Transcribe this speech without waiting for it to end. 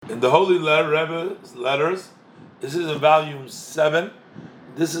in the Holy Rebbe's letters. This is in volume 7.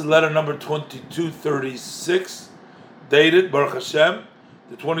 This is letter number 2236, dated Baruch Hashem,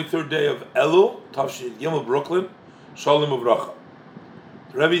 the 23rd day of Elul, Tavshin Gimel, Brooklyn, Shalom Uvracha.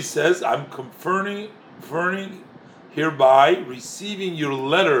 The Rebbe says, I'm conferring hereby receiving your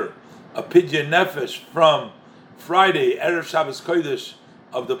letter, a Pidyon Nefesh, from Friday, Erev Shabbos Kodesh,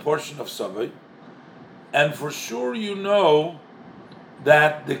 of the portion of Savai. And for sure you know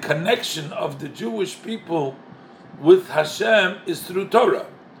that the connection of the Jewish people with Hashem is through Torah,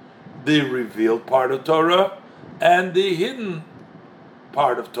 the revealed part of Torah and the hidden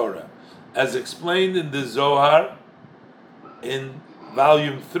part of Torah, as explained in the Zohar in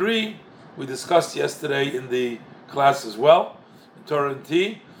volume 3. We discussed yesterday in the class as well, in Torah and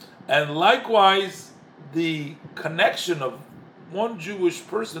T. And likewise, the connection of one Jewish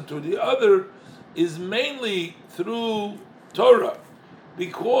person to the other is mainly through Torah,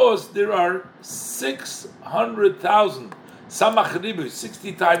 because there are 600,000 samach ribu,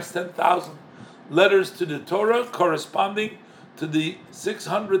 60 times 10,000 letters to the Torah, corresponding to the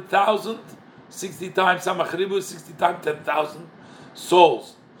 600,000, 60 times samach ribu, 60 times 10,000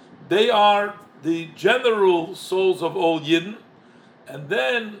 souls. They are the general souls of all Yidden, and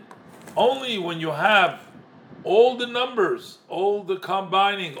then only when you have all the numbers, all the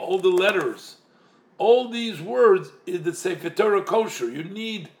combining, all the letters, all these words, is the Sefer Torah kosher. You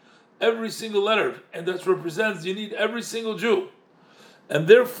need every single letter, and that represents you need every single Jew. And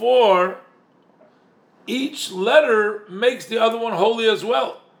therefore, each letter makes the other one holy as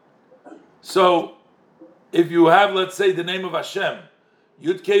well. So, if you have, let's say, the name of Hashem,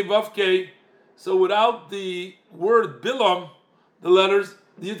 Yud Kei Vav Kei, so without the word Bilam, the letters,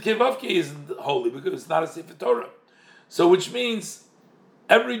 the Yud Kei Vav Kei isn't holy because it's not a Sefer Torah. So, which means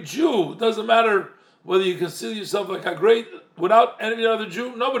every Jew, doesn't matter whether you consider yourself like a great, without any other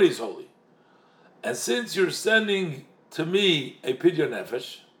Jew, nobody's holy. And since you're sending to me a Pidyon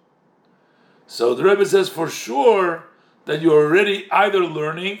Nefesh, so the Rebbe says for sure that you're already either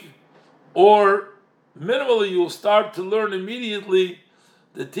learning or minimally you'll start to learn immediately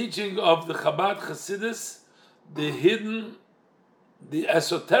the teaching of the Chabad Chassidus, the hidden, the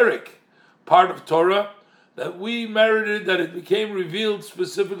esoteric part of Torah that we merited, that it became revealed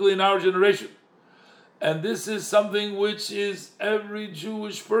specifically in our generation. And this is something which is every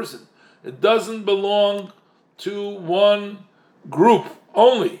Jewish person. It doesn't belong to one group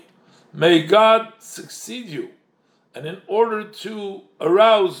only. May God succeed you. And in order to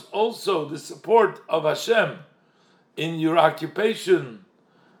arouse also the support of Hashem in your occupation,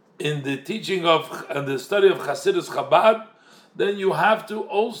 in the teaching of and the study of Chassidus Chabad, then you have to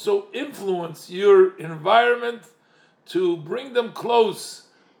also influence your environment to bring them close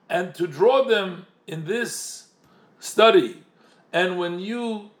and to draw them in this study. And when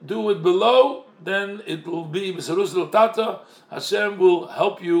you do it below, then it will be B'Sarus Tata. Hashem will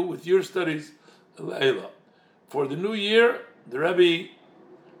help you with your studies. For the new year, the Rebbe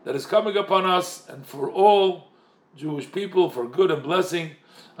that is coming upon us, and for all Jewish people, for good and blessing,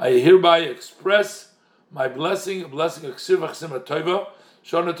 I hereby express my blessing, a blessing of Ksir V'Chsima Tova,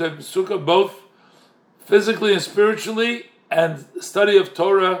 Shana Tov B'Sukkah, both physically and spiritually, and study of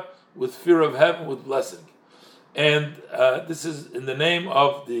Torah with fear of heaven, with blessing. And this is in the name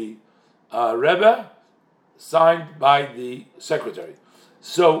of the Rebbe, signed by the secretary.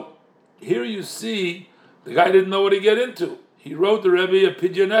 So here you see, the guy didn't know what to get into. He wrote the Rebbe a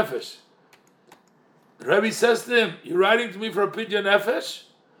Pidyon Nefesh. The Rebbe says to him, you're writing to me for a Pidyon Nefesh?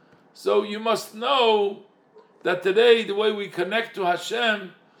 So you must know that today the way we connect to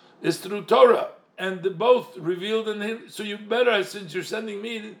Hashem is through Torah, and both revealed in Him. So you better, since you're sending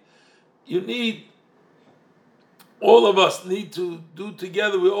me, you need, all of us need to do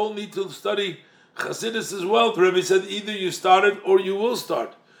together. We all need to study Chassidus as well. The Rebbe said either you started or you will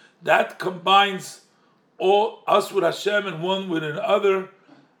start. That combines all us with Hashem and one with another.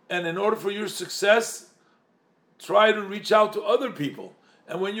 And in order for your success, try to reach out to other people.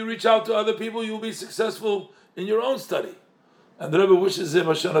 And when you reach out to other people, you'll be successful in your own study. And the Rebbe wishes him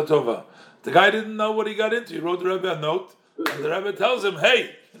Hashana Tova. The guy didn't know what he got into. He wrote the Rebbe a note, and the Rebbe tells him,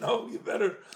 hey, you better